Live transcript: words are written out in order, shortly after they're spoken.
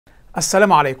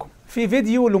السلام عليكم. في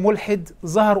فيديو لملحد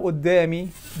ظهر قدامي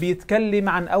بيتكلم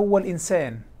عن أول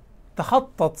إنسان.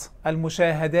 تخطط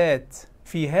المشاهدات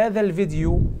في هذا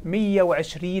الفيديو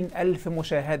 120 ألف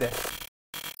مشاهدة.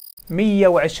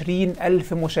 120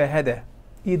 ألف مشاهدة.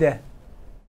 إيه ده؟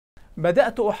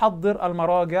 بدأت أحضر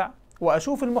المراجع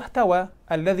وأشوف المحتوى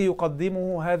الذي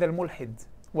يقدمه هذا الملحد،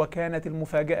 وكانت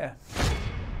المفاجأة.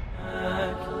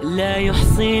 لا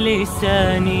يحصي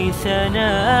لساني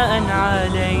ثناء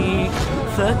عليك،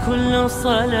 فكل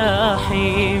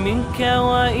صلاحي منك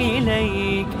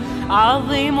وإليك.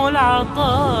 عظيم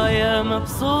العطايا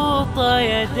مبسوط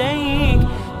يديك،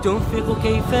 تنفق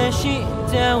كيف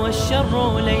شئت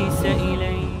والشر ليس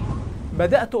إليك.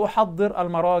 بدأت أحضر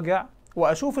المراجع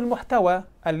وأشوف المحتوى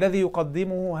الذي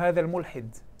يقدمه هذا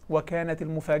الملحد، وكانت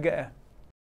المفاجأة.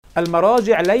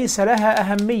 المراجع ليس لها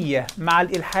أهمية مع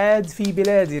الإلحاد في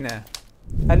بلادنا.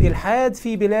 الإلحاد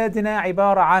في بلادنا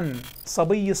عبارة عن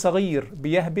صبي صغير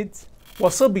بيهبد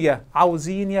وصبية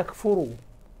عاوزين يكفروا.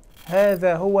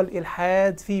 هذا هو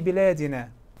الإلحاد في بلادنا.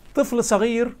 طفل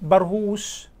صغير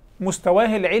برهوش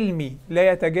مستواه العلمي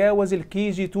لا يتجاوز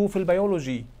الكيجي 2 في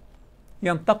البيولوجي،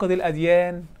 ينتقد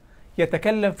الأديان،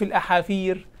 يتكلم في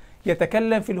الأحافير،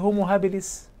 يتكلم في الهومو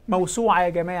هابيلس. موسوعة يا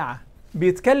جماعة.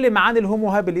 بيتكلم عن الهومو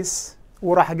هابيلس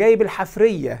وراح جايب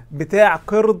الحفرية بتاع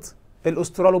قرد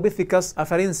الأسترالوبيثيكس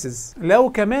أفرنسيس،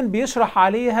 لو كمان بيشرح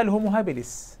عليها الهومو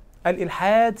هابيلس.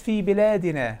 الإلحاد في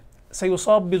بلادنا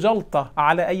سيصاب بجلطة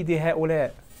على أيدي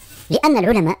هؤلاء. لأن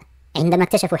العلماء عندما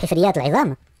اكتشفوا حفريات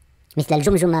العظام مثل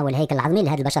الجمجمة والهيكل العظمي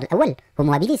لهذا البشر الأول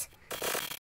هومو هابيلس.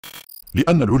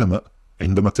 لأن العلماء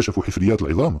عندما اكتشفوا حفريات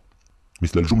العظام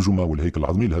مثل الجمجمة والهيكل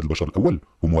العظمي لهذا البشر الأول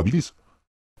هومو هابيلس.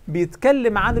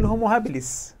 بيتكلم عن الهومو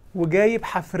هابيلس وجايب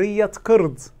حفرية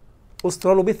قرد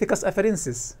أسترالوبيثيكس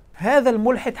أفرنسيس. هذا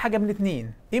الملحد حاجة من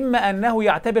اتنين: إما أنه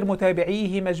يعتبر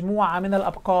متابعيه مجموعة من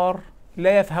الأبقار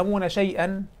لا يفهمون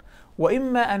شيئا،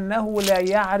 وإما أنه لا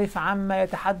يعرف عما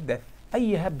يتحدث.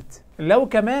 أي هبد. لو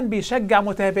كمان بيشجع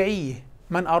متابعيه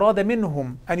من أراد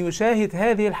منهم أن يشاهد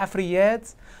هذه الحفريات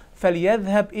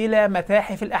فليذهب إلى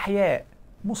متاحف الأحياء.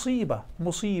 مصيبة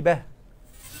مصيبة.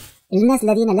 الناس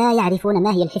الذين لا يعرفون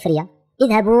ما هي الحفرية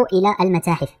اذهبوا إلى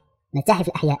المتاحف، متاحف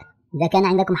الأحياء. إذا كان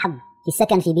عندكم حظ في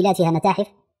السكن في بلادها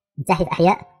متاحف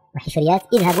أحياء وحفريات،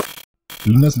 اذهبوا.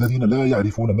 للناس الذين لا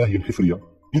يعرفون ما هي الحفرية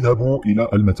اذهبوا إلى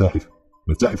المتاحف،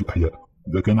 متاحف الأحياء.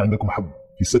 إذا كان عندكم حظ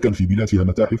في السكن في بلادها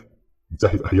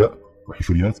متاحف أحياء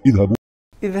وحفريات،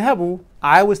 اذهبوا.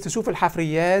 عاوز تشوف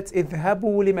الحفريات؟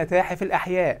 اذهبوا لمتاحف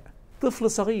الأحياء.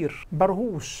 طفل صغير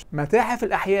برهوش. متاحف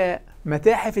الأحياء،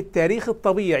 متاحف التاريخ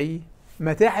الطبيعي،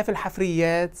 متاحف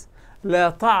الحفريات لا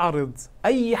تعرض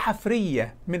أي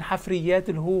حفرية من حفريات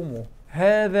الهومو.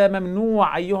 هذا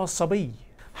ممنوع أيها الصبي.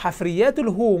 حفريات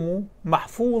الهومو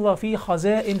محفوظة في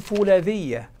خزائن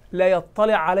فولاذية لا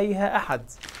يطلع عليها أحد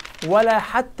ولا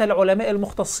حتى العلماء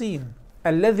المختصين.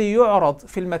 الذي يعرض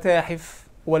في المتاحف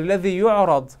والذي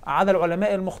يعرض على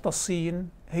العلماء المختصين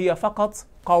هي فقط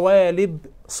قوالب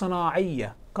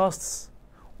صناعية كاستس،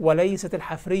 وليست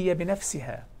الحفرية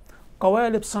بنفسها.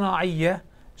 قوالب صناعية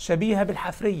شبيهة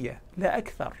بالحفرية لا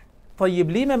أكثر.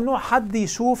 طيب ليه ممنوع حد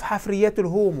يشوف حفريات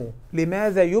الهومو؟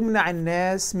 لماذا يمنع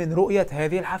الناس من رؤية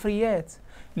هذه الحفريات؟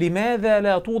 لماذا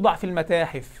لا توضع في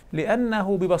المتاحف؟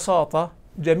 لأنه ببساطة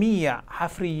جميع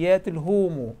حفريات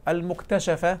الهومو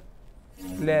المكتشفة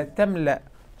لا تملأ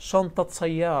شنطة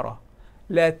سيارة،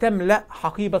 لا تملأ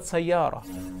حقيبة سيارة.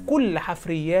 كل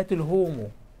حفريات الهومو.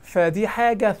 فدي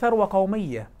حاجة ثروة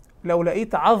قومية. لو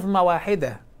لقيت عظمة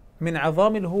واحدة من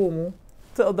عظام الهومو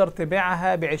تقدر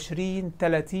تبيعها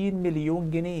ب20-30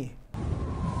 مليون جنيه.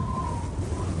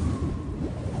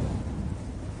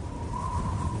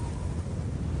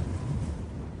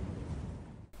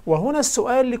 وهنا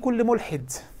السؤال لكل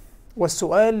ملحد،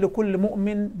 والسؤال لكل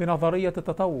مؤمن بنظرية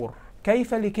التطور: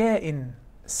 كيف لكائن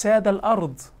ساد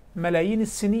الأرض ملايين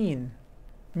السنين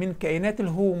من كائنات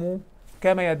الهومو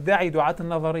كما يدعي دعاة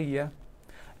النظرية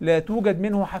لا توجد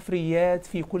منه حفريات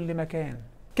في كل مكان؟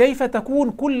 كيف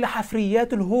تكون كل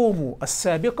حفريات الهومو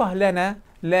السابقة لنا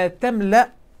لا تملأ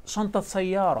شنطة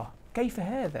سيارة؟ كيف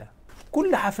هذا؟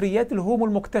 كل حفريات الهومو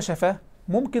المكتشفة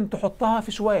ممكن تحطها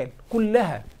في شوال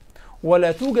كلها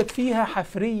ولا توجد فيها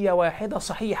حفرية واحدة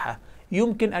صحيحة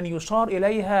يمكن أن يشار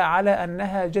إليها على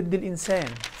أنها جد الإنسان.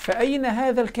 فأين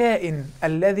هذا الكائن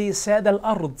الذي ساد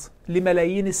الأرض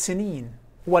لملايين السنين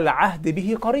والعهد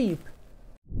به قريب؟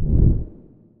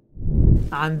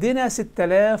 عندنا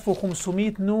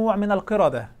 6500 نوع من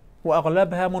القردة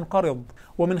وأغلبها منقرض،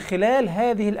 ومن خلال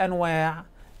هذه الأنواع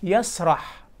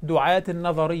يسرح دعاة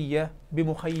النظرية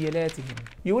بمخيلاتهم.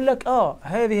 يقول لك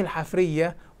هذه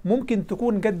الحفرية ممكن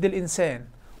تكون جد الإنسان،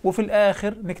 وفي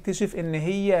الآخر نكتشف إن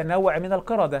هي نوع من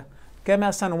القردة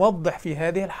كما سنوضح في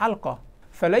هذه الحلقة.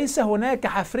 فليس هناك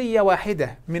حفرية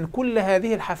واحدة من كل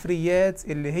هذه الحفريات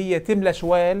اللي هي تملى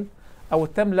شوال أو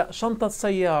تملأ شنطة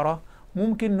سيارة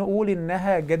ممكن نقول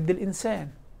إنها جد الإنسان.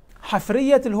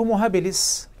 حفرية الهومو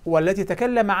هابيلس والتي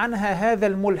تكلم عنها هذا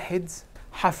الملحد،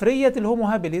 حفرية الهومو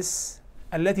هابيلس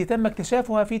التي تم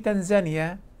اكتشافها في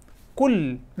تنزانيا،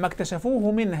 كل ما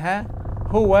اكتشفوه منها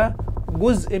هو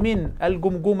جزء من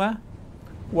الجمجمة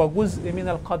وجزء من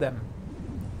القدم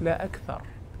لا أكثر.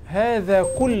 هذا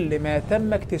كل ما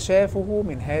تم اكتشافه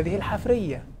من هذه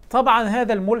الحفرية. طبعا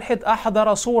هذا الملحد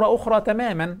أحضر صورة أخرى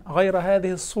تماما غير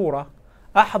هذه الصورة،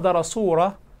 أحضر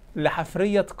صورة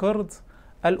لحفرية قرد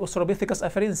الأوسترالوبيثيكوس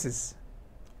أفرنسيس،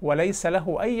 وليس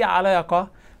له أي علاقة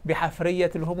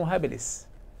بحفرية الهومو هابيلس.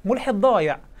 ملحد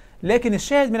ضايع. لكن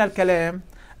الشاهد من الكلام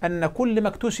أن كل ما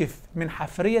اكتشف من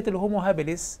حفرية الهومو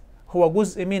هابيلس هو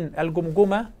جزء من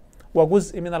الجمجمة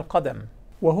وجزء من القدم.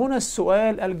 وهنا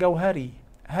السؤال الجوهري: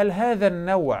 هل هذا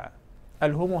النوع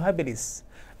الهومو هابيلس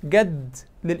جد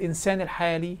للإنسان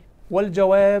الحالي؟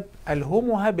 والجواب: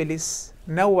 الهومو هابيلس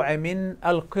نوع من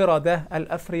القردة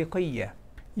الأفريقية،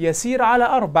 يسير على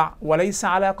 4 وليس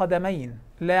على قدمين،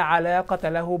 لا علاقة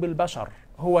له بالبشر،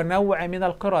 هو نوع من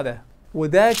القردة.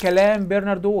 وده كلام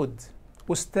برنارد وود،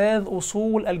 أستاذ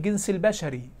أصول الجنس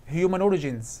البشري Human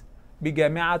Origins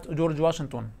بجامعة جورج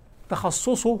واشنطن،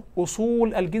 تخصصه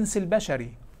أصول الجنس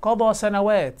البشري. قضى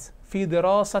سنوات في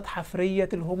دراسة حفرية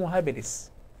الهومو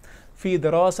هابيلس، في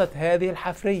دراسة هذه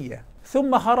الحفرية،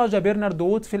 ثم خرج برنارد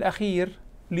وود في الأخير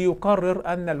ليقرر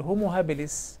أن الهومو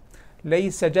هابيلس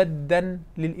ليس جدا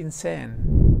للإنسان.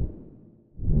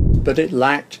 But it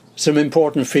lacked some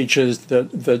important features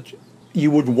that you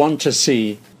would want to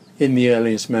see in the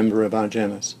earliest member of our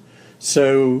genus. So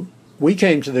we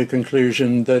came to the conclusion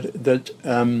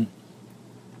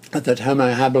that Homo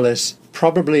habilis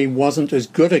probably wasn't as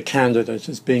good a candidate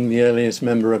as being the earliest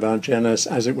member of our genus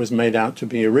as it was made out to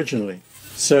be originally.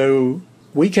 So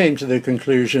we came to the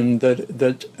conclusion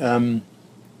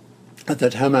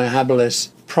that Homo habilis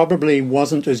probably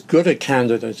wasn't as good a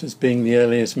candidate as being the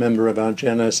earliest member of our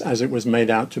genus as it was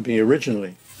made out to be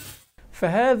originally.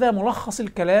 فهذا ملخص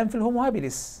الكلام في الهومو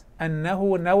هابيلس،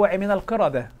 أنه نوع من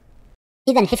القردة.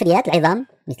 إذا حفريات العظام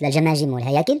مثل الجماجم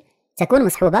والهياكل تكون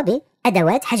مصحوبة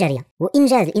بأدوات حجرية،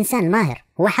 وإنجاز الإنسان الماهر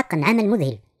هو حقا عمل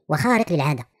مذهل وخارق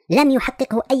للعادة لم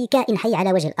يحققه أي كائن حي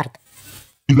على وجه الأرض.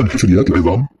 إذا حفريات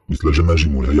العظام مثل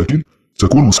الجماجم والهياكل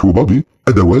تكون مصحوبة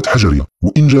بأدوات حجرية،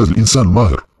 وإنجاز الإنسان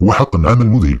الماهر هو حقا عمل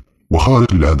مذهل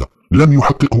وخارق للعادة لم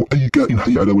يحققه أي كائن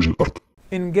حي على وجه الأرض.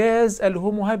 إنجاز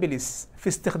الهومو هابيلس في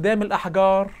استخدام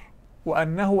الأحجار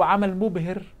وأنه عمل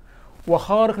مبهر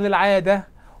وخارق للعادة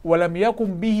ولم يقم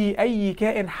به أي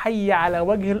كائن حي على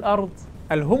وجه الأرض.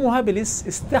 الهومو هابيلس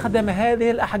استخدم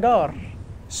هذه الأحجار.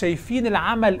 شايفين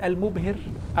العمل المبهر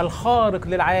الخارق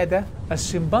للعادة؟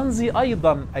 الشمبانزي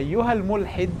أيضا أيها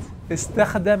الملحد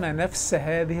استخدم نفس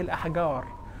هذه الأحجار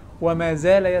وما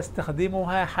زال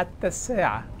يستخدمها حتى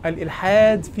الساعة.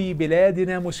 الإلحاد في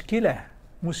بلادنا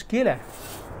مشكلة.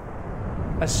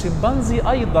 الشمبانزي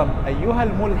أيضا أيها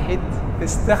الملحد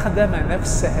استخدم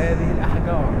نفس هذه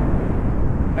الأحجار.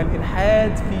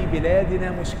 الإلحاد في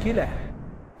بلادنا مشكلة.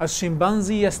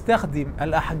 الشمبانزي يستخدم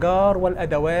الأحجار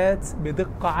والأدوات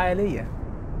بدقة عالية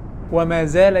وما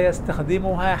زال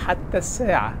يستخدمها حتى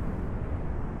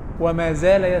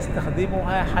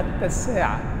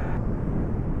الساعة.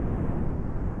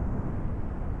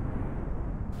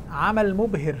 عمل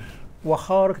مبهر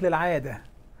وخارق للعادة.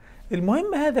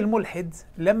 المهم هذا الملحد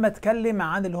لما اتكلم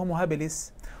عن الهومو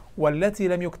هابيلس والتي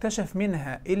لم يكتشف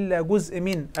منها إلا جزء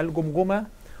من الجمجمة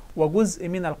وجزء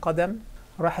من القدم،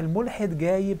 راح الملحد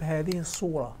جايب هذه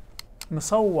الصورة،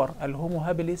 مصور الهومو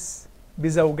هابيلس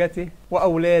بزوجته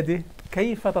وأولاده.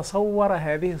 كيف تصور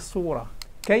هذه الصورة؟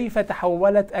 كيف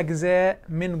تحولت أجزاء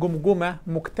من جمجمة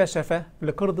مكتشفة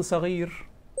لقرد صغير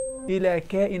إلى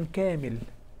كائن كامل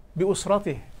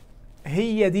بأسرته؟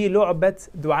 هي دي لعبة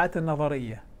دعاة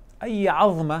النظرية. أي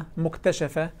عظمة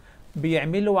مكتشفة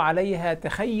بيعملوا عليها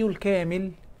تخيل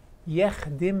كامل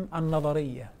يخدم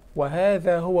النظرية،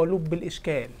 وهذا هو لب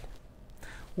الإشكال،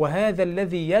 وهذا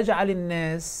الذي يجعل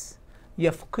الناس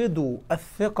يفقدوا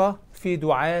الثقة في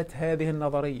دعاة هذه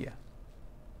النظرية.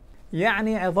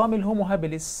 يعني عظام الهومو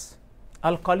هابيلس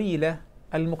القليلة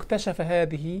المكتشفة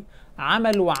هذه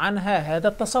عملوا عنها هذا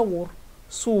التصور،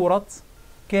 صورة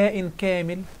كائن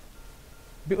كامل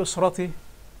بأسرته،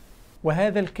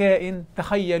 وهذا الكائن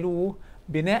تخيلوه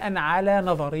بناء على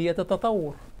نظرية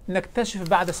التطور. نكتشف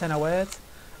بعد سنوات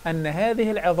أن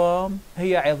هذه العظام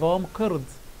هي عظام قرد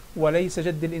وليس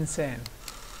جد الإنسان.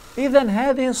 إذن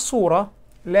هذه الصورة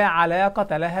لا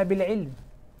علاقة لها بالعلم،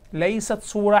 ليست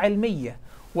صورة علمية،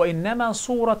 وإنما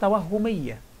صورة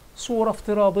توهمية، صورة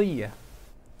افتراضية.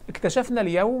 اكتشفنا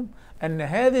اليوم أن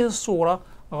هذه الصورة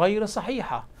غير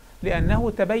صحيحة،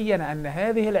 لأنه تبين أن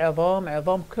هذه العظام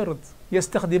عظام قرد.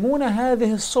 يستخدمون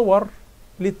هذه الصور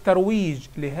للترويج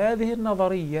لهذه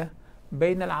النظرية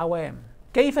بين العوام.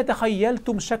 كيف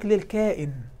تخيلتم شكل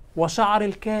الكائن وشعر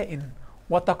الكائن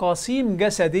وتقاسيم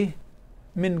جسده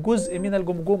من جزء من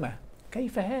الجمجمة؟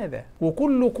 كيف هذا؟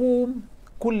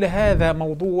 كل هذا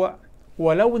موضوع،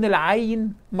 ولون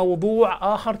العين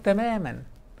موضوع آخر تماما.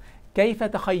 كيف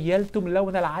تخيلتم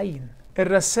لون العين؟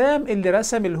 الرسام اللي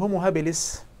رسم الهومو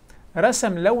هابيلس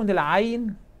رسم لون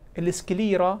العين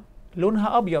السكليرا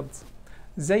لونها أبيض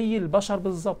زي البشر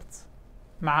بالظبط،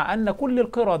 مع أن كل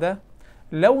القردة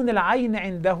لون العين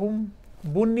عندهم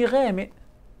بني غامق.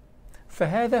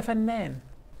 فهذا فنان،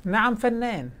 نعم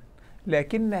فنان،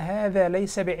 لكن هذا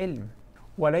ليس بعلم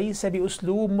وليس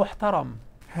بأسلوب محترم.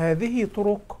 هذه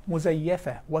طرق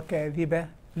مزيفة وكاذبة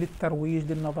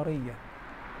للترويج للنظرية.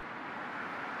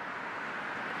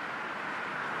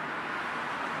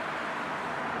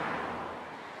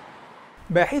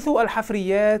 باحثو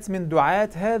الحفريات من دعاة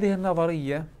هذه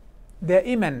النظرية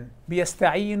دائما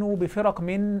بيستعينوا بفرق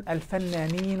من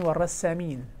الفنانين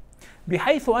والرسامين،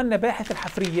 بحيث أن باحث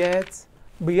الحفريات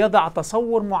بيضع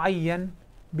تصور معين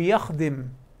بيخدم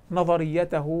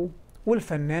نظريته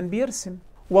والفنان بيرسم،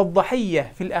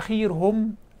 والضحية في الأخير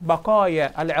هم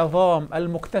بقايا العظام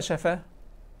المكتشفة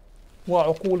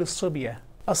وعقول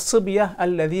الصبية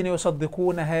الذين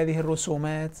يصدقون هذه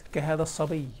الرسومات كهذا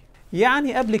الصبي.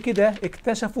 يعني قبل كده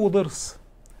اكتشفوا ضرس،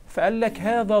 فقال لك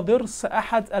هذا ضرس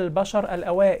أحد البشر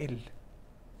الأوائل،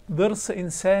 ضرس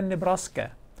إنسان نبراسكا،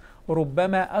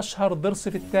 ربما أشهر ضرس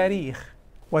في التاريخ.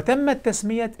 وتمت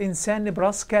تسمية إنسان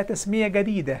نبراسكا تسمية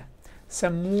جديدة،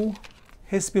 سموه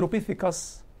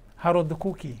هيسبيروبيثيكوس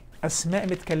هارودكوكي، أسماء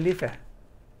متكلفة.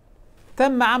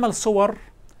 تم عمل صور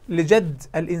لجد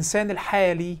الإنسان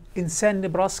الحالي إنسان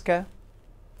نبراسكا،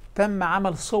 تم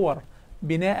عمل صور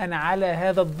بناء على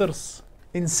هذا الضرس،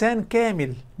 إنسان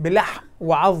كامل بلحم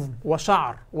وعظم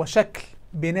وشعر وشكل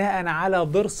بناء على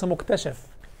ضرس مكتشف.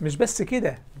 مش بس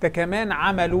كده، ده كمان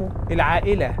عملوا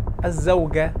العائلة،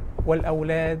 الزوجة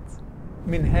والأولاد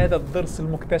من هذا الضرس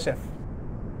المكتشف.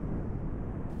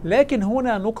 لكن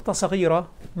هنا نقطة صغيرة،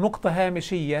 نقطة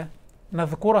هامشية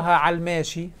نذكرها على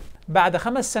الماشي. بعد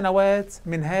 5 سنوات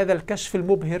من هذا الكشف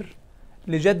المبهر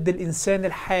لجد الإنسان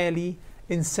الحالي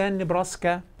إنسان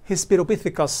نبراسكا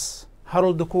هيسبيروبيثيكوس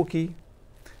هارودكوكي،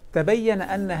 تبين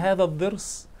أن هذا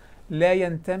الضرس لا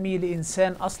ينتمي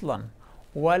لإنسان أصلا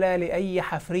ولا لأي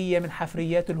حفرية من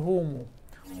حفريات الهومو،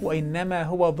 وإنما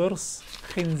هو ضرس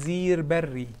خنزير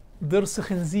بري، ضرس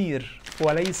خنزير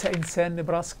وليس إنسان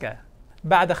نبراسكا.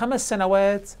 بعد 5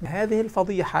 سنوات من هذه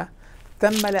الفضيحة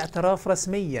تم الاعتراف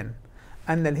رسميا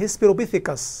أن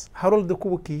الهيسبيروبيثيكوس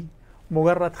هارودكوكي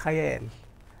مجرد خيال،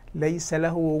 ليس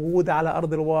له وجود على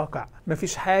أرض الواقع،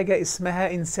 مفيش حاجة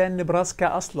اسمها إنسان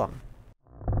نبراسكا أصلا.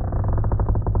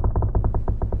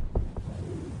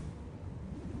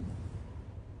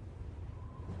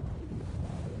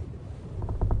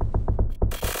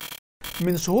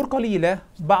 من شهور قليلة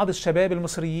بعض الشباب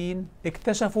المصريين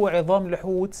اكتشفوا عظام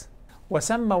لحوت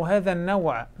وسموا هذا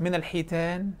النوع من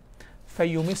الحيتان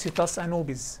فيوميسيتاس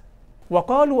أنوبيس،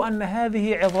 وقالوا أن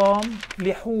هذه عظام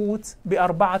لحوت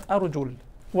ب4 أرجل،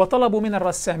 وطلبوا من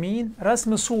الرسامين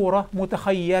رسم صورة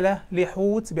متخيلة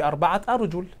لحوت ب4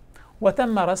 أرجل،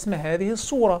 وتم رسم هذه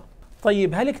الصورة.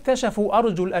 طيب هل اكتشفوا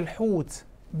أرجل الحوت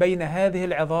بين هذه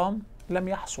العظام؟ لم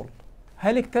يحصل.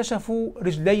 هل اكتشفوا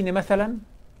رجلين مثلا؟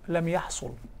 لم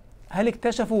يحصل. هل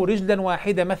اكتشفوا رجلا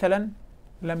واحدة مثلا؟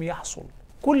 لم يحصل.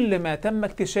 كل ما تم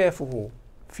اكتشافه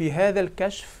في هذا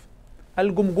الكشف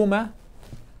الجمجمة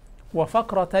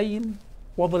وفقرتين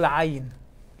وضلعين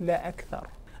لا أكثر.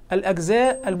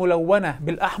 الأجزاء الملونة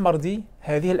بالأحمر دي،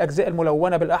 هذه الأجزاء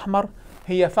الملونة بالأحمر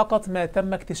هي فقط ما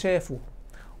تم اكتشافه،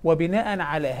 وبناء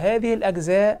على هذه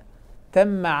الأجزاء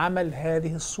تم عمل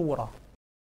هذه الصورة.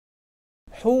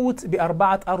 حوت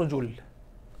ب4 أرجل.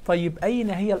 طيب أين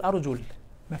هي الأرجل؟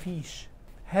 مفيش.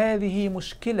 هذه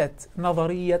مشكلة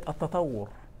نظرية التطور،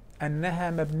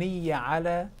 أنها مبنية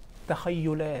على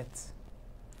تخيلات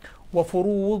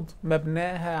وفروض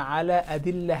مبناها على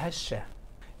أدلة هشة.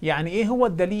 يعني إيه هو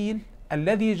الدليل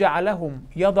الذي جعلهم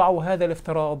يضعوا هذا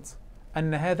الافتراض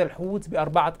أن هذا الحوت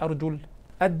ب4 أرجل؟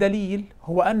 الدليل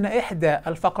هو أن إحدى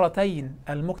الفقرتين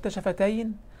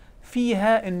المكتشفتين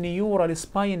فيها النيورال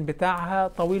سباين بتاعها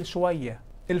طويل شوية.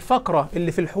 الفقرة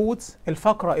اللي في الحوت،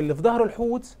 الفقرة اللي في ظهر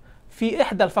الحوت، في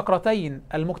إحدى الفقرتين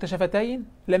المكتشفتين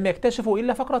لم يكتشفوا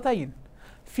إلا فقرتين،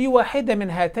 في واحدة من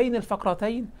هاتين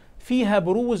الفقرتين فيها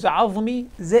بروز عظمي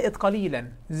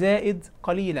زائد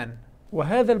قليلا،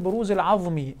 وهذا البروز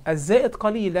العظمي الزائد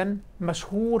قليلا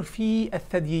مشهور في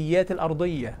الثدييات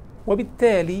الأرضية،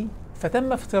 وبالتالي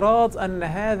فتم افتراض أن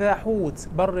هذا حوت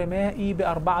بر مائي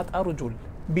ب4 أرجل.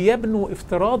 بيبنوا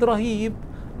افتراض رهيب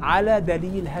على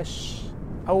دليل هش،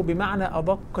 أو بمعنى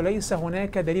أدق ليس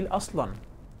هناك دليل أصلا،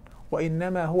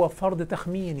 وإنما هو فرض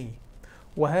تخميني،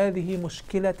 وهذه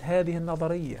مشكلة هذه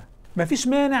النظرية. مفيش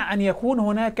مانع أن يكون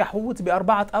هناك حوت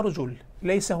ب4 أرجل،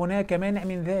 ليس هناك مانع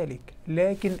من ذلك،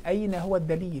 لكن أين هو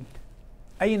الدليل؟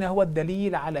 أين هو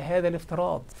الدليل على هذا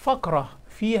الافتراض؟ فقرة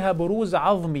فيها بروز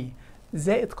عظمي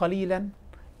زائد قليلا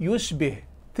يشبه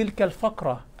تلك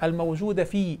الفقرة الموجودة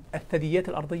في الثدييات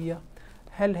الأرضية،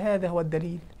 هل هذا هو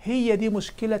الدليل؟ هي دي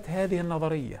مشكلة هذه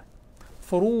النظرية،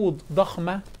 فروض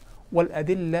ضخمة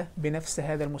والأدلة بنفس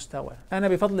هذا المستوى. أنا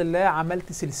بفضل الله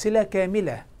عملت سلسلة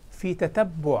كاملة في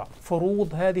تتبع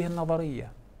فروض هذه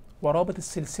النظرية، ورابط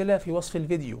السلسلة في وصف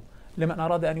الفيديو لمن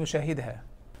أراد أن يشاهدها.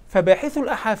 فباحثو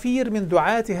الأحافير من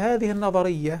دعاة هذه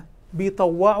النظرية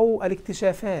بيطوعوا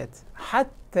الاكتشافات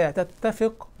حتى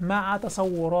تتفق مع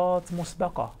تصورات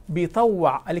مسبقة،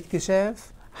 بيطوع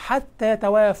الاكتشاف حتى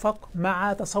يتوافق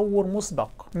مع تصور مسبق.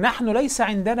 نحن ليس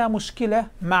عندنا مشكلة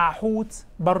مع حوت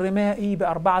بر مائي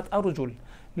ب4 أرجل،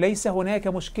 ليس هناك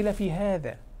مشكلة في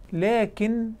هذا،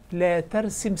 لكن لا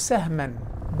ترسم سهما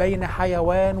بين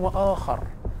حيوان وآخر،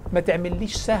 ما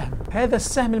تعمليش سهم. هذا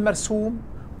السهم المرسوم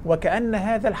وكأن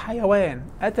هذا الحيوان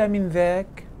أتى من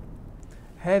ذاك،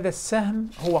 هذا السهم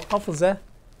هو قفزة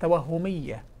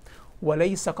توهمية،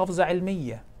 وليس قفزة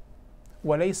علمية،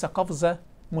 وليس قفزة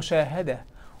مشاهدة،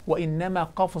 وإنما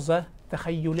قفزة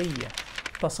تخيلية،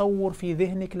 تصور في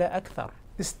ذهنك لا أكثر.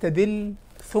 استدل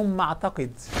ثم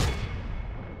اعتقد.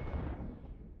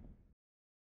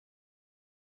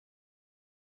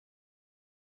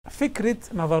 فكرة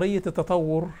نظرية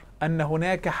التطور أن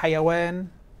هناك حيوان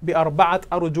ب4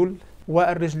 أرجل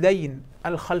والرجلين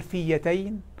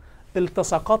الخلفيتين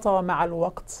التصقتا مع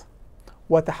الوقت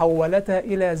وتحولتا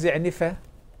إلى زعنفة،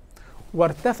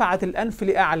 وارتفعت الأنف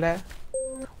لأعلى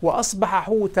وأصبح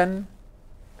حوتا.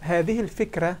 هذه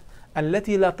الفكرة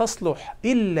التي لا تصلح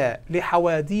إلا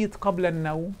لحواديت قبل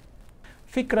النوم،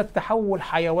 فكرة تحول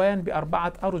حيوان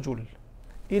ب4 أرجل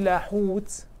إلى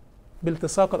حوت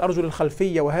بالتصاق الأرجل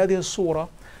الخلفية وهذه الصورة،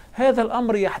 هذا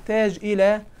الأمر يحتاج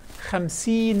إلى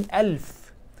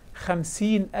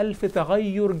 50,000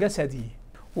 تغير جسدي،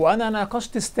 وأنا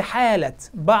ناقشت استحالة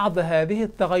بعض هذه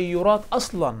التغيرات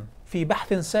أصلا في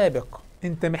بحث سابق.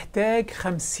 أنت محتاج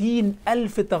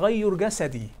 50,000 تغير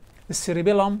جسدي.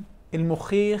 السيربيلم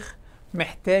المخيخ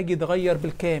محتاج يتغير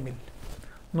بالكامل،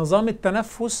 نظام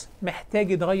التنفس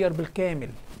محتاج يتغير بالكامل،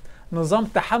 نظام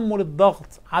تحمل الضغط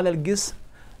على الجسم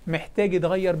محتاج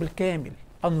يتغير بالكامل،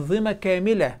 أنظمة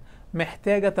كاملة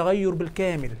محتاجة تغير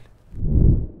بالكامل.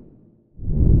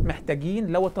 محتاجين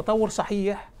لو التطور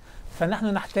صحيح فنحن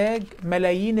نحتاج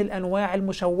ملايين الأنواع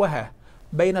المشوهة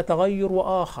بين تغير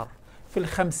وآخر في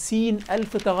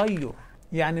 50,000 تغير،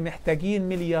 يعني محتاجين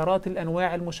مليارات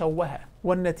الأنواع المشوهة.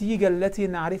 والنتيجة التي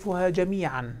نعرفها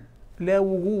جميعا، لا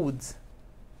وجود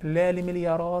لا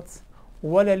لمليارات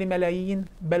ولا لملايين،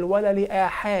 بل ولا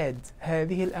لآحاد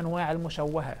هذه الأنواع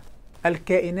المشوهة.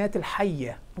 الكائنات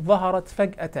الحية ظهرت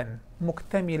فجأة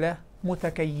مكتملة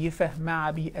متكيفة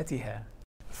مع بيئتها.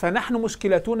 فنحن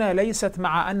مشكلتنا ليست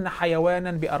مع أن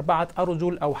حيوانا ب4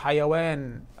 أرجل أو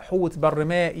حيوان حوت بر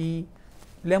مائي،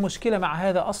 لا مشكلة مع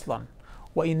هذا أصلا،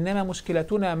 وإنما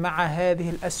مشكلتنا مع هذه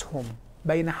الأسهم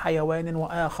بين حيوان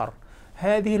وآخر.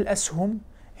 هذه الأسهم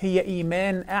هي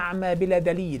إيمان أعمى بلا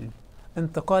دليل،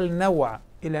 انتقال نوع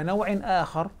إلى نوع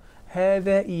آخر،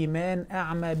 هذا إيمان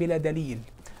أعمى بلا دليل.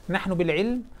 نحن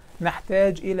بالعلم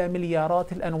نحتاج إلى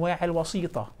مليارات الأنواع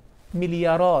الوسيطة،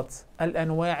 مليارات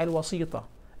الأنواع الوسيطة.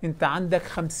 أنت عندك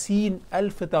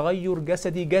 50,000 تغير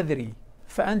جسدي جذري،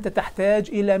 فأنت تحتاج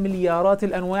إلى مليارات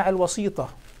الأنواع الوسيطة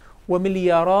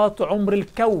ومليارات عمر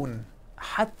الكون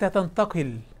حتى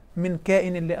تنتقل من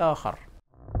كائن لآخر.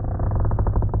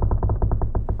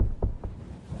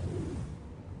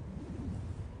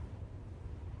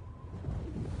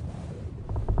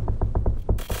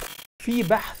 في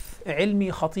بحث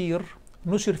علمي خطير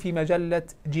نشر في مجلة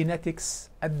جينيتكس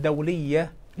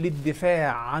الدولية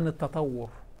للدفاع عن التطور،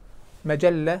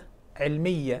 مجلة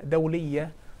علمية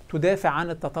دولية تدافع عن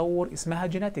التطور اسمها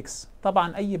جينيتكس،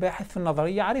 طبعا أي باحث في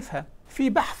النظرية عارفها. في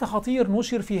بحث خطير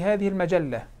نشر في هذه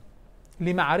المجلة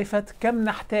لمعرفة كم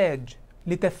نحتاج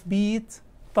لتثبيت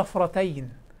طفرتين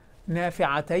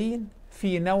نافعتين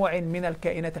في نوع من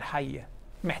الكائنات الحية،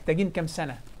 محتاجين كم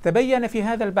سنة. تبين في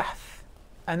هذا البحث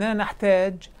أننا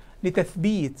نحتاج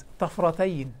لتثبيت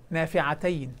طفرتين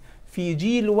نافعتين في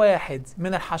جيل واحد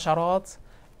من الحشرات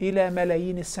إلى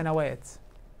ملايين السنوات،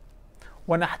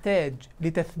 ونحتاج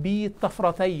لتثبيت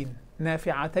طفرتين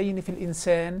نافعتين في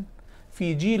الإنسان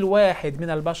في جيل واحد من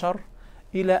البشر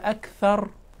إلى أكثر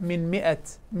من 100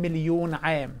 مليون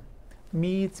عام،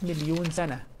 100 مليون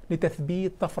سنة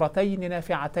لتثبيت طفرتين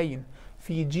نافعتين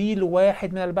في جيل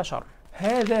واحد من البشر.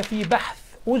 هذا في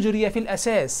بحث أجري في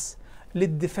الأساس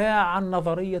للدفاع عن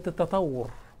نظرية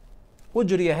التطور.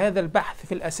 أجري هذا البحث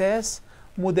في الأساس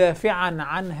مدافعا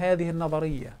عن هذه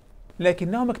النظرية،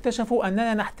 لكنهم اكتشفوا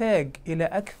أننا نحتاج إلى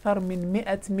أكثر من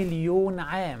 100 مليون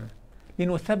عام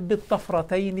لنثبت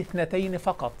طفرتين اثنتين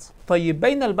فقط. طيب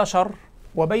بين البشر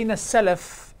وبين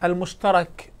السلف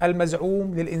المشترك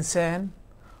المزعوم للإنسان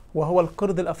وهو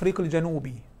القرد الأفريقي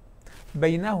الجنوبي،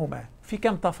 بينهما في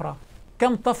كم طفرة؟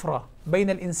 كم طفرة بين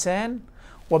الإنسان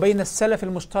وبين السلف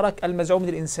المشترك المزعوم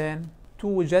للإنسان؟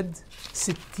 توجد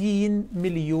 60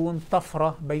 مليون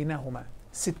طفرة بينهما.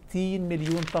 60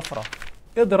 مليون طفرة.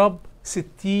 اضرب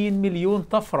 60 مليون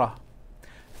طفرة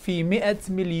في 100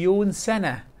 مليون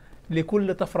سنة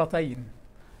لكل طفرتين.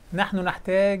 نحن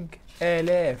نحتاج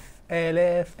آلاف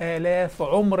آلاف آلاف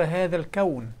عمر هذا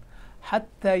الكون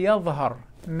حتى يظهر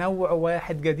نوع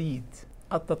واحد جديد.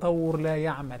 التطور لا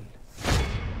يعمل.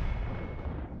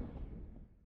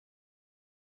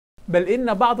 بل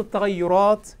إن بعض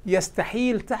التغيرات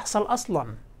يستحيل تحصل أصلا،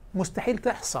 مستحيل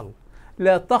تحصل،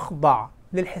 لا تخضع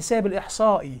للحساب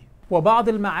الإحصائي. وبعض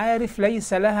المعارف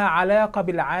ليس لها علاقة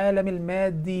بالعالم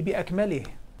المادي بأكمله،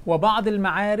 وبعض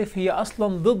المعارف هي أصلا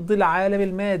ضد العالم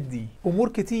المادي. أمور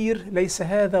كتير ليس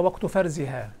هذا وقت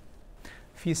فرزها.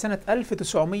 في سنة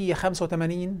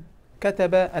 1985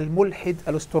 كتب الملحد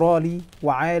الأسترالي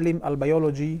وعالم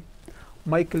البيولوجي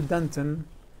مايكل دانتون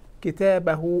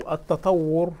كتابه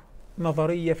التطور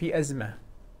نظرية في أزمة.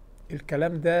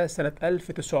 الكلام ده سنة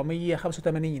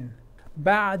 1985.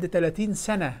 بعد 30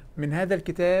 سنة من هذا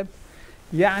الكتاب،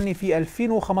 يعني في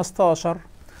 2015،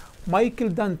 مايكل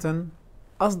دانتون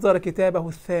أصدر كتابه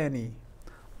الثاني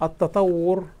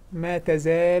التطور ما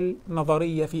تزال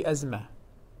نظرية في أزمة.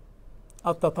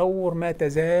 التطور ما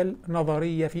تزال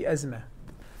نظرية في أزمة.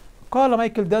 قال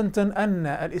مايكل دانتون أن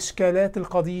الإشكالات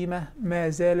القديمة ما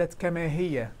زالت كما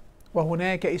هي،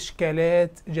 وهناك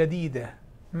إشكالات جديدة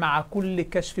مع كل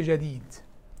كشف جديد.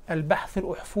 البحث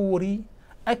الأحفوري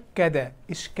أكد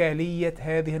إشكالية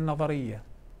هذه النظرية.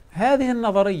 هذه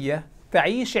النظرية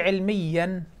تعيش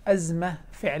علميا أزمة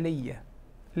فعلية،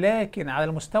 لكن على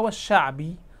المستوى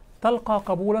الشعبي تلقى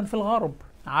قبولا في الغرب.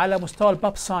 على مستوى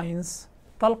الباب ساينس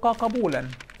تلقى قبولا،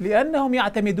 لأنهم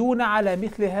يعتمدون على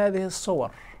مثل هذه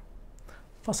الصور،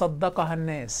 فصدقها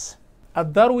الناس.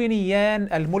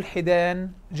 الداروينيان الملحدان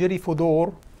جيري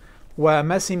فودور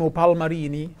وماسيمو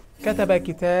بالماريني كتب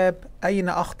كتاب أين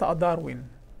أخطأ داروين؟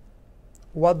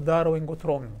 What Darwin got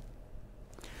wrong.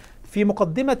 في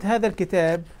مقدمة هذا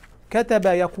الكتاب كتب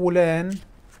يقولان: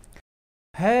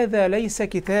 هذا ليس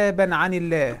كتابا عن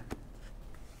الله،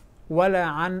 ولا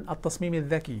عن التصميم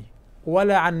الذكي،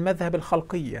 ولا عن مذهب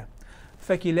الخلقية،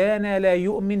 فكلانا لا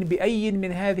يؤمن بأي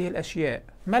من هذه الأشياء.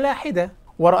 ملاحدة.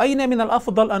 ورأينا من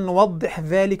الأفضل أن نوضح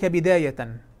ذلك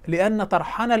بداية، لأن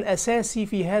طرحنا الأساسي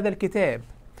في هذا الكتاب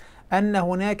أن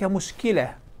هناك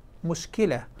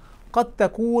مشكلة قد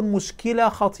تكون مشكلة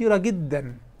خطيرة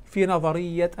جدا في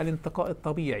نظرية الانتقاء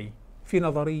الطبيعي، في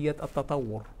نظرية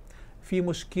التطور. في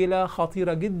مشكلة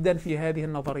خطيرة جدا في هذه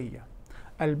النظرية.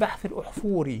 البحث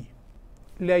الأحفوري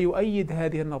لا يؤيد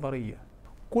هذه النظرية.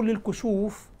 كل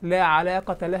الكشوف لا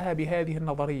علاقة لها بهذه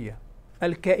النظرية.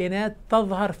 الكائنات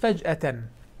تظهر فجأة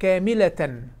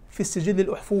كاملة في السجل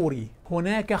الأحفوري.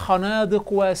 هناك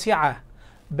خنادق واسعة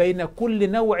بين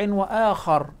كل نوع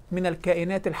وآخر من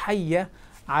الكائنات الحية،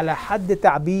 على حد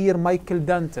تعبير مايكل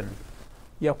دانتون.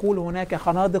 يقول هناك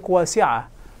خنادق واسعة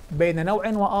بين نوع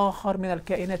وآخر من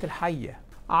الكائنات الحية.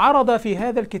 عرض في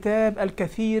هذا الكتاب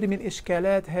الكثير من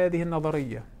إشكالات هذه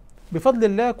النظرية. بفضل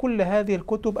الله كل هذه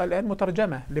الكتب الآن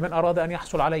مترجمة لمن أراد أن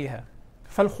يحصل عليها.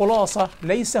 فالخلاصة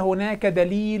ليس هناك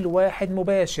دليل واحد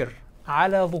مباشر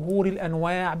على ظهور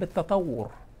الأنواع بالتطور،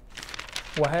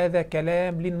 وهذا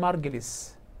كلام لين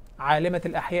مارجلس عالمة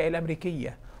الأحياء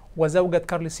الأمريكية وزوجة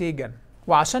كارل سيجان.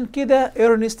 وعشان كده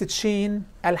إرنست تشين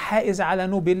الحائز على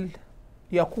نوبل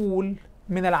يقول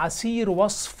من العسير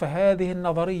وصف هذه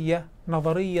النظرية،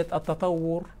 نظرية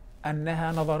التطور،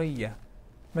 أنها نظرية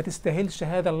ما تستاهلش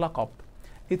هذا اللقب.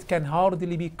 It can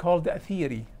hardly be called a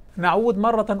theory. نعود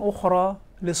مرة أخرى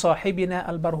لصاحبنا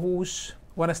البرهوش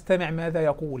ونستمع ماذا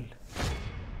يقول.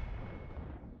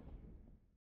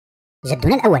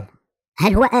 جدنا الأول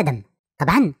هل هو آدم؟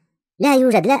 طبعا، لا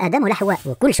يوجد لا آدم ولا حواء،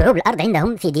 وكل شعوب الأرض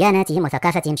عندهم في دياناتهم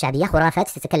وثقافتهم شعبية خرافات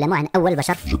تتكلم عن أول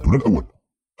بشر. جدنا الأول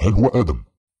هل هو آدم؟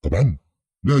 طبعا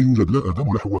لا يوجد لا آدم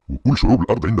ولا حواء، وكل شعوب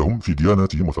الأرض عندهم في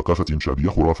دياناتهم وثقافتهم شعبية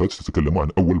خرافات تتكلم عن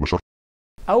أول بشر.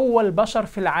 أول بشر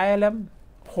في العالم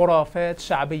خرافات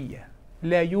شعبية،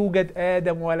 لا يوجد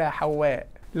آدم ولا حواء.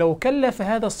 لو كلف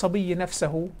هذا الصبي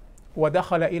نفسه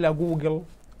ودخل إلى جوجل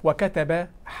وكتب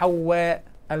حواء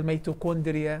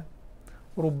الميتوكوندريا،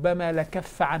 ربما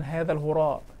لكف عن هذا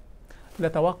الهراء،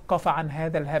 لتوقف عن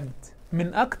هذا الهبد.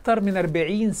 من أكثر من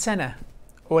 40 سنة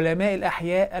علماء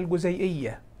الأحياء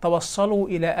الجزيئية توصلوا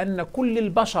إلى أن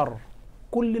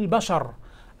كل البشر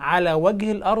على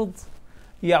وجه الأرض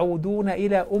يعودون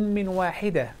إلى أم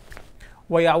واحدة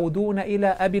ويعودون إلى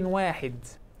أب واحد.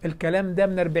 الكلام ده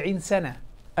من 40 سنة.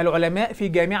 العلماء في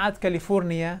جامعة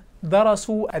كاليفورنيا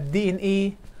درسوا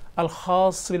الDNA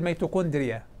الخاص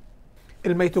بالميتوكوندريا.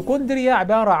 الميتوكوندريا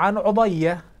عبارة عن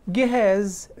عضية،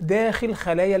 جهاز داخل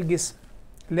خلايا الجسم،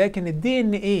 لكن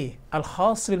الDNA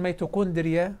الخاص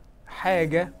بالميتوكوندريا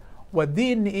حاجة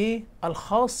والDNA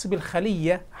الخاص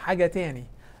بالخلية حاجة تاني.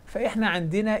 فإحنا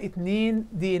عندنا 2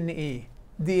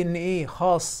 DNA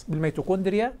خاص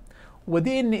بالميتوكوندريا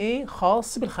وDNA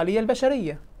خاص بالخلية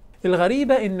البشرية.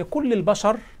 الغريبة إن كل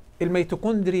البشر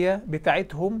الميتوكوندريا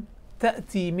بتاعتهم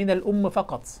تأتي من الأم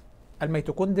فقط.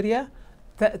 الميتوكوندريا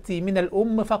تأتي من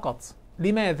الأم فقط.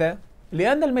 لماذا؟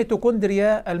 لأن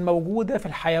الميتوكوندريا الموجودة في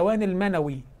الحيوان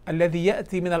المنوي الذي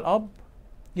يأتي من الأب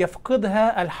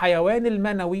يفقدها الحيوان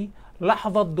المنوي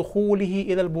لحظة دخوله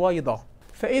إلى البويضة،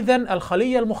 فإذا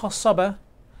الخلية المخصبة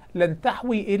لن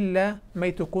تحوي إلا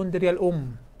ميتوكوندريا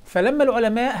الأم. فلما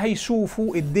العلماء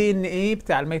هيشوفوا الDNA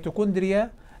بتاع الميتوكوندريا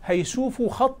هيشوفوا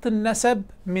خط النسب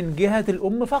من جهة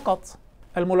الأم فقط.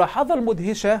 الملاحظة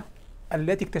المدهشة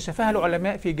التي اكتشفها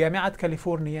العلماء في جامعة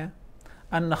كاليفورنيا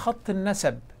أن خط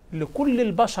النسب لكل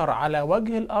البشر على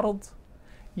وجه الأرض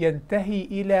ينتهي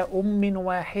إلى أم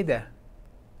واحدة،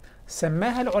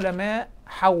 سماها العلماء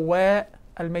حواء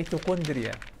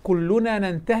الميتوكوندريا. كلنا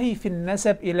ننتهي في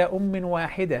النسب إلى أم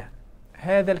واحدة.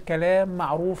 هذا الكلام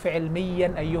معروف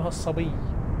علميا أيها الصبي.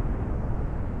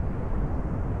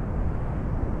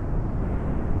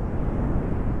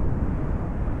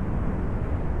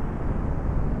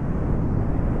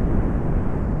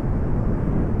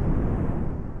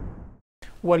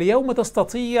 واليوم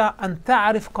تستطيع أن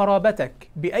تعرف قرابتك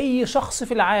بأي شخص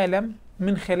في العالم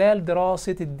من خلال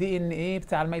دراسة الDNA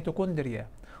بتاع الميتوكوندريا،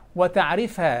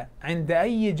 وتعرفها عند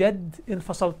أي جد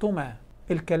انفصلتما.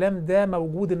 الكلام ده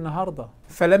موجود النهاردة.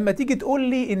 فلما تيجي تقول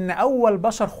لي إن أول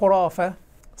بشر خرافة،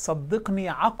 صدقني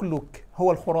عقلك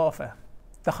هو الخرافة،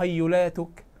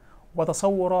 تخيلاتك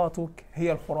وتصوراتك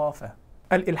هي الخرافة.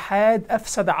 الإلحاد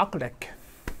أفسد عقلك.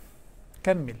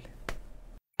 كمل.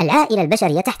 العائلة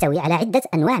البشرية تحتوي على عدة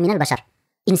أنواع من البشر،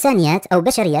 إنسانيات أو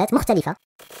بشريات مختلفة.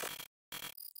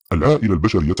 العائلة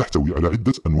البشرية تحتوي على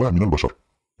عدة أنواع من البشر،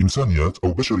 إنسانيات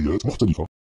أو بشريات مختلفة.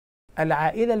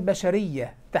 العائلة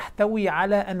البشرية تحتوي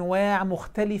على أنواع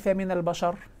مختلفة من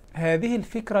البشر. هذه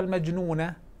الفكرة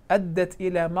المجنونة أدت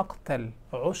إلى مقتل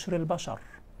عشر البشر.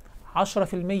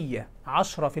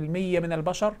 10% من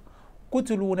البشر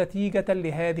قتلوا نتيجة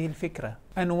لهذه الفكرة.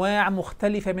 أنواع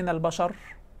مختلفة من البشر،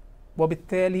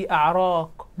 وبالتالي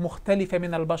أعراق مختلفة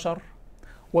من البشر،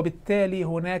 وبالتالي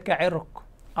هناك عرق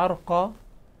أرقى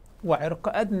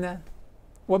وعرق أدنى،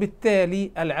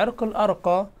 وبالتالي العرق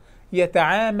الأرقى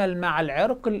يتعامل مع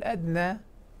العرق الأدنى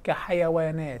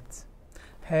كحيوانات.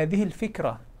 هذه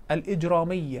الفكرة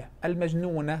الإجرامية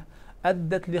المجنونة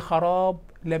أدت لخراب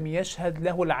لم يشهد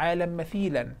له العالم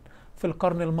مثيلا في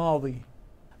القرن الماضي.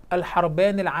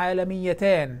 الحربان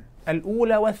العالميتان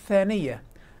الأولى والثانية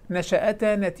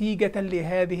نشأتا نتيجة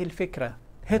لهذه الفكرة.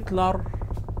 هتلر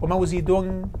وموزي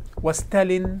دونغ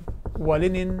وستالين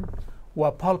ولينين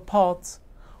وبول بوت،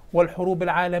 والحروب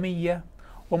العالمية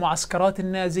ومعسكرات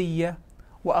النازية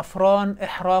وأفران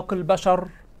إحراق البشر،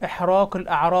 إحراق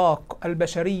الأعراق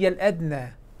البشرية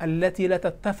الأدنى التي لا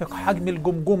تتفق حجم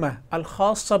الجمجمة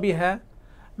الخاصة بها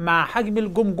مع حجم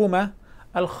الجمجمة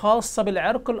الخاصة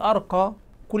بالعرق الأرقى.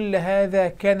 كل هذا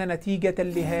كان نتيجة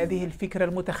لهذه الفكرة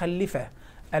المتخلفة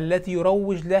التي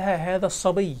يروج لها هذا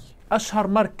الصبي. أشهر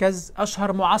مركز،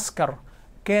 أشهر معسكر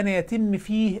كان يتم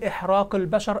فيه إحراق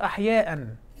البشر أحياء،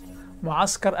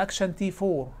 معسكر أكشن T4.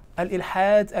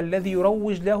 الإلحاد الذي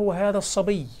يروج له هذا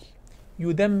الصبي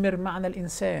يدمر معنى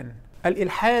الإنسان.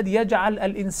 الإلحاد يجعل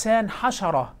الإنسان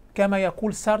حشرة كما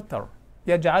يقول سارتر،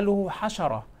 يجعله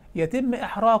حشرة يتم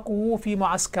إحراقه في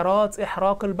معسكرات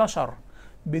إحراق البشر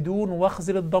بدون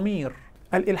وخز للضمير.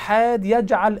 الإلحاد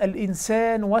يجعل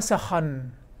الإنسان وسخا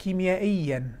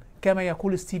كيميائيا كما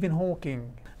يقول ستيفن هوكينج.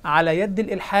 على يد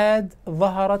الإلحاد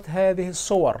ظهرت هذه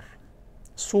الصور،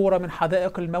 صورة من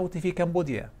حدائق الموت في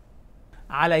كمبوديا.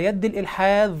 على يد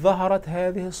الإلحاد ظهرت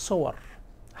هذه الصور،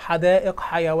 حدائق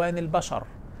حيوان البشر،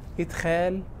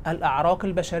 إدخال الأعراق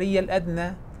البشرية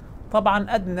الأدنى،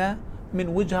 طبعا أدنى من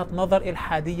وجهة نظر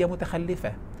إلحادية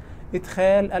متخلفة،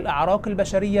 إدخال الأعراق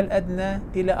البشرية الأدنى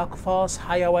إلى أقفاص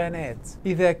حيوانات.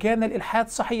 إذا كان الإلحاد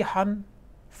صحيحا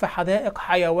فحدائق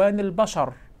حيوان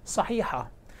البشر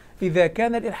صحيحة. إذا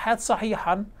كان الإلحاد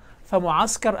صحيحا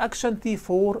فمعسكر أكشن تي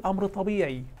 4 أمر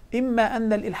طبيعي. إما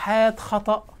أن الإلحاد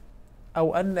خطأ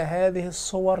أو أن هذه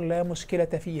الصور لا مشكلة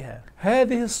فيها.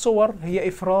 هذه الصور هي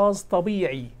إفراز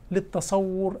طبيعي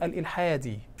للتصور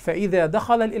الإلحادي، فإذا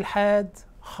دخل الإلحاد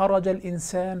خرج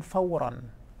الإنسان فورا.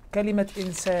 كلمة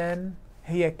إنسان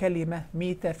هي كلمة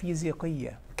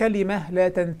ميتافيزيقية، كلمة لا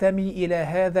تنتمي إلى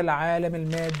هذا العالم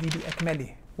المادي بأكمله.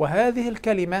 وهذه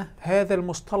الكلمة، هذا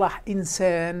المصطلح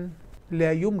إنسان،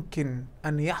 لا يمكن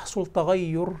أن يحصل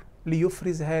تغير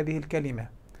ليفرز هذه الكلمة.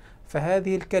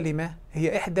 فهذه الكلمة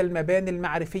هي إحدى المباني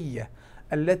المعرفية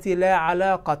التي لا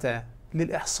علاقة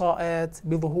للإحصاءات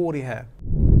بظهورها.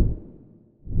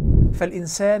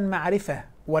 فالإنسان معرفة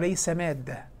وليس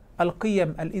مادة.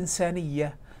 القيم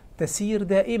الإنسانية تسير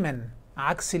دائما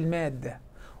عكس المادة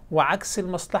وعكس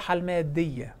المصلحة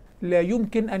المادية. لا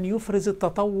يمكن أن يفرز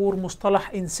التطور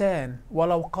مصطلح إنسان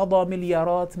ولو قضى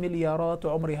مليارات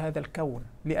عمر هذا الكون،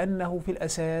 لأنه في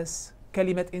الأساس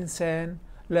كلمة إنسان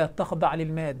لا تخضع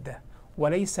للمادة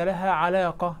وليس لها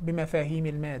علاقة بمفاهيم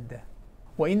المادة،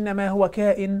 وإنما هو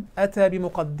كائن أتى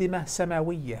بمقدمة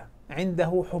سماوية،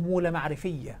 عنده حمولة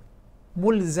معرفية،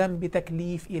 ملزم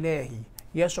بتكليف إلهي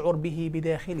يشعر به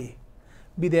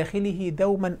بداخله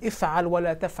دوما افعل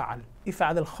ولا تفعل،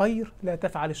 افعل الخير لا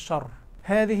تفعل الشر.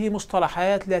 هذه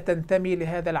مصطلحات لا تنتمي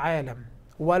لهذا العالم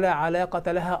ولا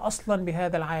علاقة لها أصلا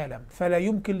بهذا العالم، فلا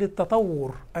يمكن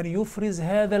للتطور أن يفرز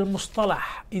هذا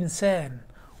المصطلح إنسان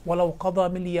ولو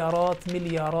قضى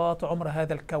مليارات عمر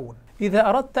هذا الكون. إذا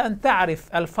أردت أن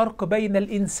تعرف الفرق بين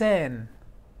الإنسان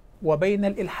وبين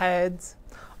الإلحاد،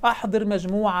 أحضر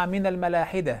مجموعة من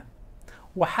الملاحدة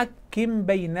وحكم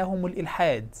بينهم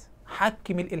الإلحاد.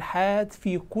 حكم الإلحاد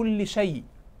في كل شيء،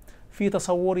 في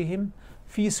تصورهم،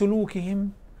 في سلوكهم،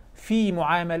 في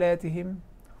معاملاتهم.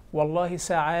 والله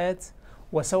ساعات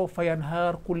وسوف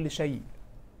ينهار كل شيء.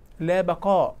 لا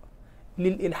بقاء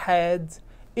للإلحاد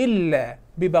إلا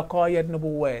ببقايا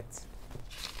النبوات.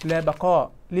 لا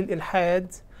بقاء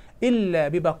للإلحاد إلا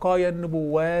ببقايا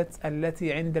النبوات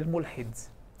التي عند الملحد.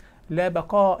 لا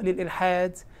بقاء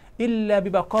للإلحاد إلا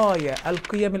ببقايا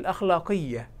القيم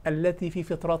الأخلاقية التي في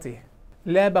فطرته.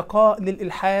 لا بقاء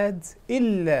للإلحاد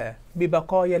إلا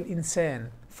ببقايا الإنسان.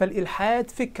 فالإلحاد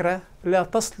فكرة لا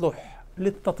تصلح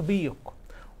للتطبيق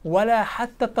ولا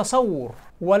حتى التصور،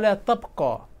 ولا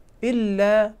تبقى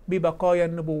إلا ببقايا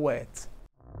النبوات.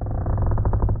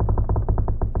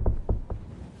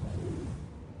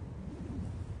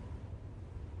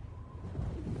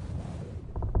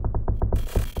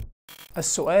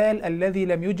 السؤال الذي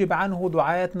لم يجب عنه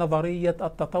دعاة نظرية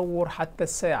التطور حتى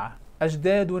الساعة: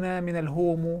 أجدادنا من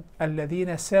الهومو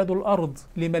الذين سادوا الأرض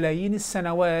لملايين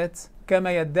السنوات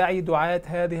كما يدعي دعاة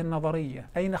هذه النظرية،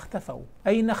 أين اختفوا؟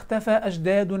 أين اختفى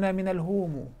أجدادنا من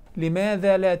الهومو؟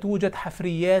 لماذا لا توجد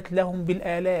حفريات لهم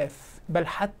بالآلاف بل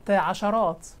حتى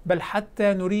عشرات؟ بل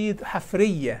حتى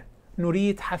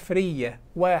نريد حفرية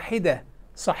واحدة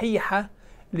صحيحة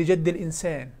لجد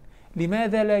الإنسان.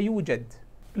 لماذا لا يوجد؟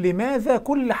 لماذا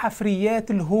كل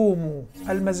حفريات الهومو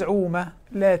المزعومة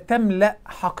لا تملأ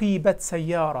حقيبة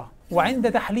سيارة،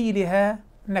 وعند تحليلها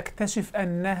نكتشف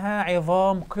أنها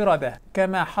عظام قردة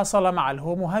كما حصل مع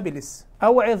الهومو هابيلس،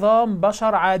 أو عظام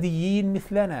بشر عاديين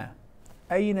مثلنا؟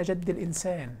 أين جد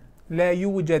الإنسان؟ لا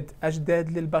يوجد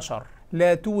أجداد للبشر،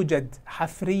 لا توجد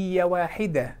حفرية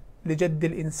واحدة لجد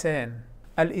الإنسان.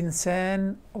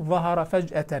 الإنسان ظهر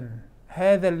فجأة،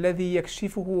 هذا الذي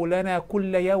يكشفه لنا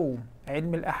كل يوم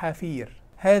علم الأحافير،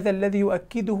 هذا الذي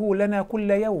يؤكده لنا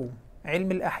كل يوم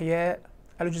علم الأحياء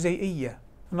الجزيئية.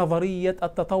 نظرية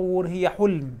التطور هي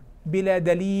حلم بلا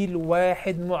دليل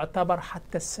واحد معتبر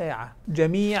حتى الساعة.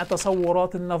 جميع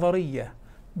تصورات النظرية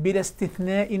بلا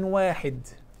استثناء واحد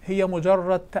هي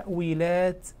مجرد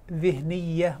تأويلات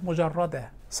ذهنية مجردة.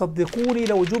 صدقوني،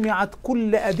 لو جمعت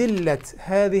كل أدلة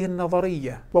هذه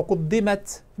النظرية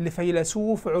وقدمت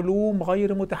لفيلسوف علوم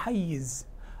غير متحيز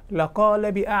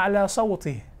لقال بأعلى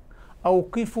صوته: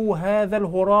 أوقفوا هذا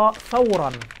الهراء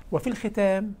فورا. وفي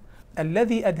الختام،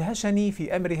 الذي أدهشني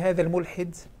في أمر هذا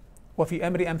الملحد وفي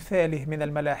أمر أمثاله من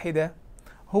الملاحدة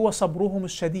هو صبرهم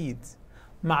الشديد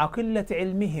مع قلة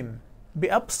علمهم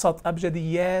بأبسط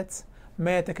أبجديات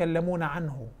ما يتكلمون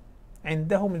عنه.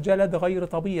 عندهم جلد غير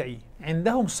طبيعي،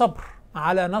 عندهم صبر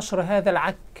على نشر هذا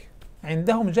العك،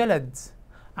 عندهم جلد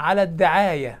على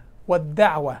الدعاية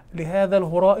والدعوة لهذا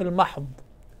الهراء المحض.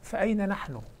 فأين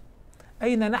نحن؟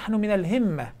 أين نحن من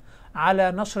الهمة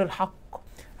على نشر الحق؟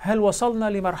 هل وصلنا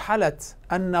لمرحلة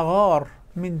أن نغار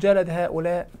من جلد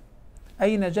هؤلاء؟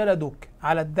 أين جلدك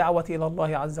على الدعوة إلى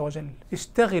الله عز وجل؟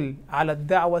 اشتغل على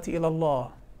الدعوة إلى الله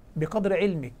بقدر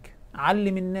علمك،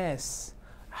 علم الناس،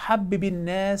 حبب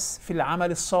الناس في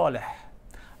العمل الصالح،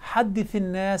 حدث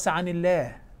الناس عن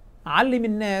الله، علم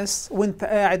الناس وانت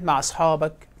قاعد مع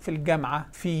أصحابك في الجامعة،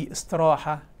 في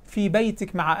استراحة، في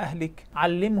بيتك مع أهلك،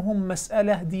 علمهم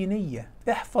مسألة دينية.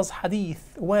 احفظ حديث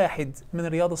واحد من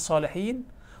رياض الصالحين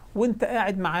وانت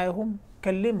قاعد معاهم،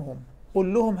 كلمهم،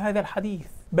 قل لهم هذا الحديث،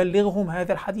 بلغهم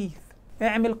هذا الحديث.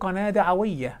 اعمل قناة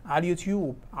دعوية على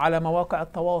اليوتيوب، على مواقع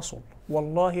التواصل.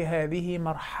 والله هذه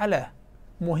مرحلة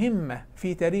مهمة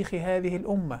في تاريخ هذه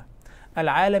الأمة.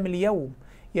 العالم اليوم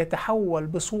يتحول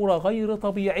بصورة غير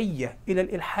طبيعية إلى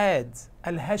الإلحاد،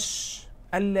 الهش،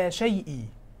 اللاشيئي.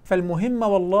 فالمهمة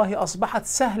والله أصبحت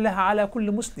سهلة على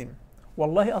كل مسلم،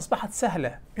 والله أصبحت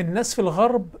سهلة. الناس في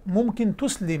الغرب ممكن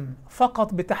تسلم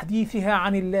فقط بتحديثها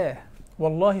عن الله،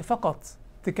 والله فقط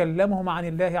تكلمهم عن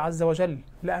الله عز وجل،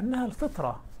 لأنها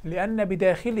الفطرة، لأن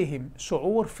بداخلهم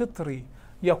شعور فطري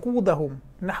يقودهم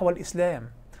نحو الإسلام.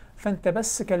 فأنت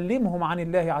بس كلمهم عن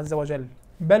الله عز وجل.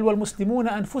 بل والمسلمون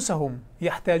أنفسهم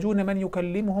يحتاجون من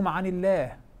يكلمهم عن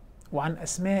الله وعن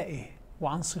أسمائه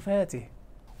وعن صفاته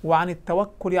وعن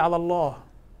التوكل على الله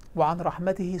وعن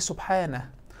رحمته سبحانه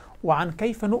وعن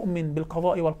كيف نؤمن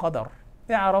بالقضاء والقدر.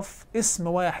 اعرف اسم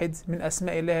واحد من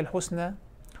أسماء الله الحسنى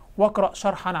واقرأ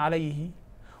شرحا عليه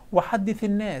وحدث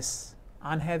الناس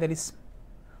عن هذا الاسم.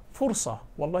 فرصة،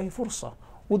 والله فرصة.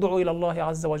 ادعوا إلى الله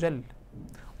عز وجل.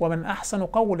 ومن أحسن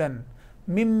قولا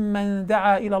ممن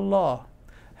دعا إلى الله،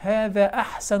 هذا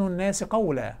أحسن الناس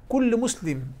قولا. كل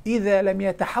مسلم إذا لم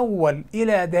يتحول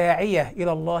إلى داعية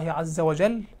إلى الله عز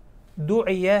وجل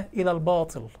دعي إلى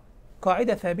الباطل.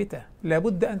 قاعدة ثابتة،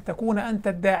 لابد أن تكون أنت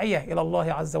الداعية إلى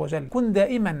الله عز وجل. كن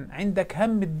دائما عندك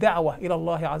هم الدعوة إلى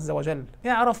الله عز وجل.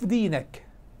 اعرف دينك،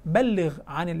 بلغ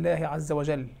عن الله عز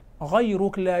وجل.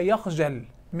 غيرك لا يخجل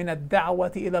من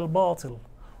الدعوة إلى الباطل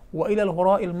وإلى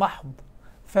الهراء المحض،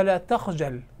 فلا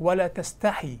تخجل ولا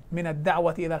تستحي من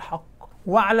الدعوة إلى الحق.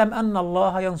 واعلم أن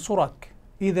الله ينصرك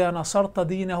إذا نصرت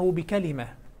دينه بكلمة.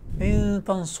 إن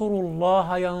تنصروا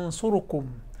الله ينصركم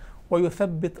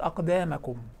ويثبت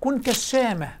أقدامكم. كن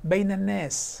كالشامة بين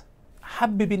الناس،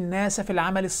 حبب الناس في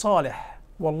العمل الصالح.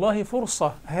 والله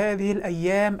فرصة هذه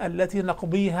الأيام التي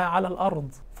نقضيها على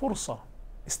الأرض، فرصة،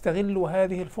 استغلوا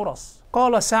هذه الفرص.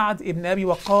 قال سعد بن أبي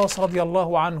وقاص رضي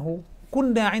الله عنه: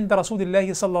 كنا عند رسول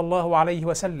الله صلى الله عليه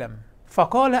وسلم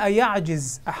فقال: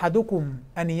 أيعجز أحدكم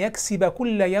أن يكسب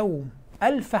كل يوم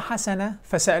 1000 حسنة؟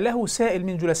 فسأله سائل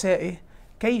من جلسائه: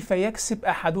 كيف يكسب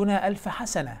أحدنا 1000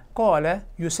 حسنة؟ قال: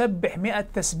 يسبح 100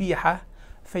 تسبيحة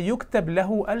فيكتب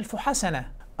له 1000 حسنة،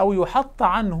 أو يحط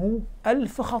عنه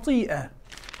 1000 خطيئة.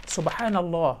 سبحان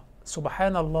الله،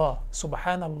 سبحان الله،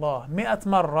 سبحان الله. 100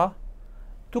 مرة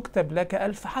تكتب لك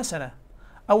 1000 حسنة،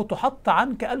 أو تحط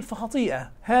عنك 1000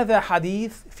 خطيئة. هذا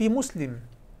حديث في مسلم.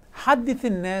 حدث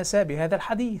الناس بهذا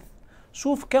الحديث.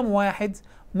 شوف كم واحد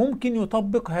ممكن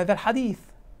يطبق هذا الحديث.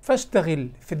 فاشتغل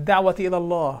في الدعوة إلى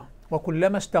الله،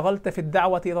 وكلما اشتغلت في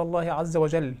الدعوة إلى الله عز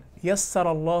وجل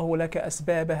يسر الله لك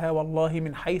أسبابها، والله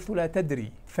من حيث لا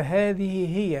تدري.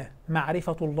 فهذه هي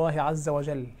معرفة الله عز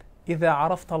وجل. إذا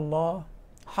عرفت الله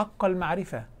حق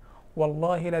المعرفة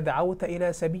والله لدعوت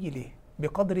إلى سبيله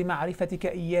بقدر معرفتك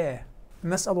إياه.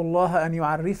 نسأل الله أن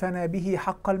يعرفنا به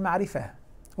حق المعرفة،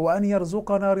 وأن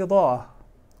يرزقنا رضاه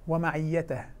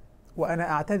ومعيته.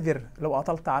 وأنا أعتذر لو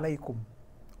أطلت عليكم،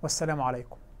 والسلام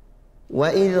عليكم.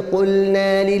 وإذ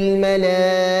قلنا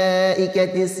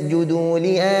للملائكة اسجدوا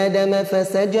لآدم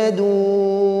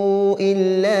فسجدوا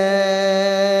إلا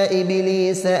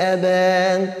إبليس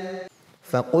أبى،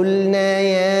 فقلنا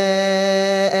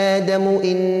يا آدم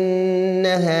إن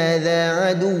هذا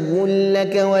عدو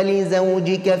لك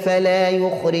ولزوجك فلا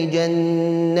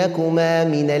يخرجنكما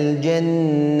من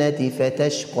الجنة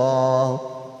فتشقى.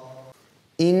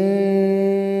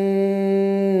 إن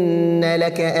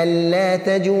لك ألا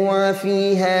تجوع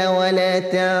فيها ولا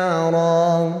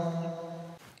تعرى،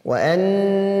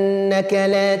 وأنك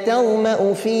لا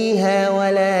تظمأ فيها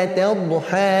ولا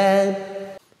تضحى.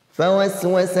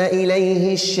 فوسوس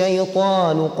إليه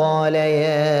الشيطان قال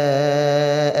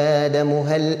يا آدم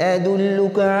هل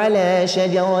أدلك على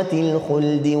شجرة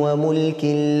الخلد وملك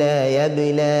لا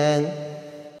يبلى؟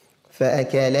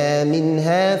 فأكلا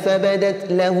منها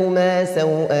فبدت لهما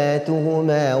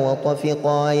سوآتهما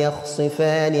وطفقا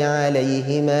يخصفان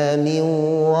عليهما من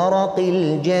ورق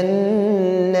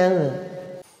الجنة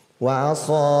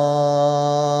وعصى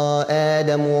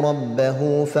آدم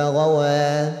ربه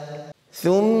فغوى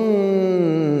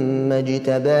ثم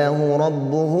اجتباه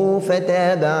ربه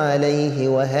فتاب عليه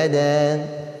وهدى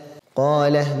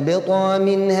قال اهبطا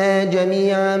منها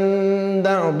جميعا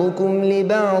بعضكم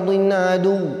لبعض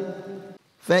عدو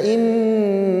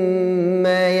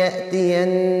فإما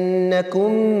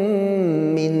يأتينكم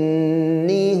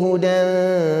مني هدى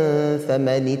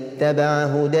فمن اتبع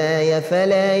هداي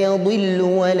فلا يضل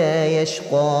ولا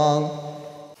يشقى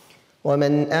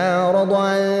ومن أعرض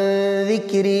عن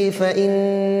ذكري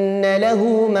فإن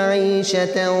له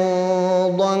معيشة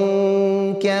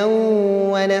ضنكا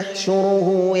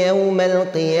ونحشره يوم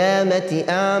القيامة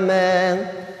أعمى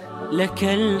لك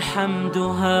الحمد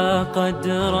ها قد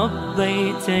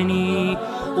ربيتني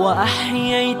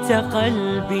وأحييت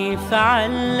قلبي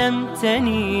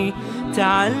فعلمتني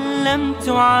تعلمت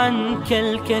عنك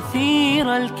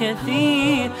الكثير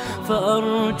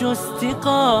فأرجو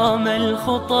استقام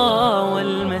الخطى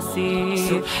والمسير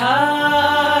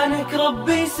سبحانك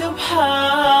ربي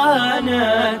سبحانك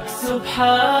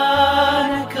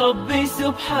ربي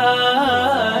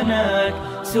سبحانك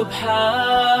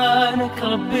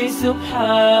ربي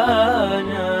سبحانك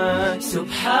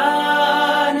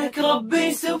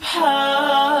ربي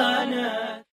سبحانك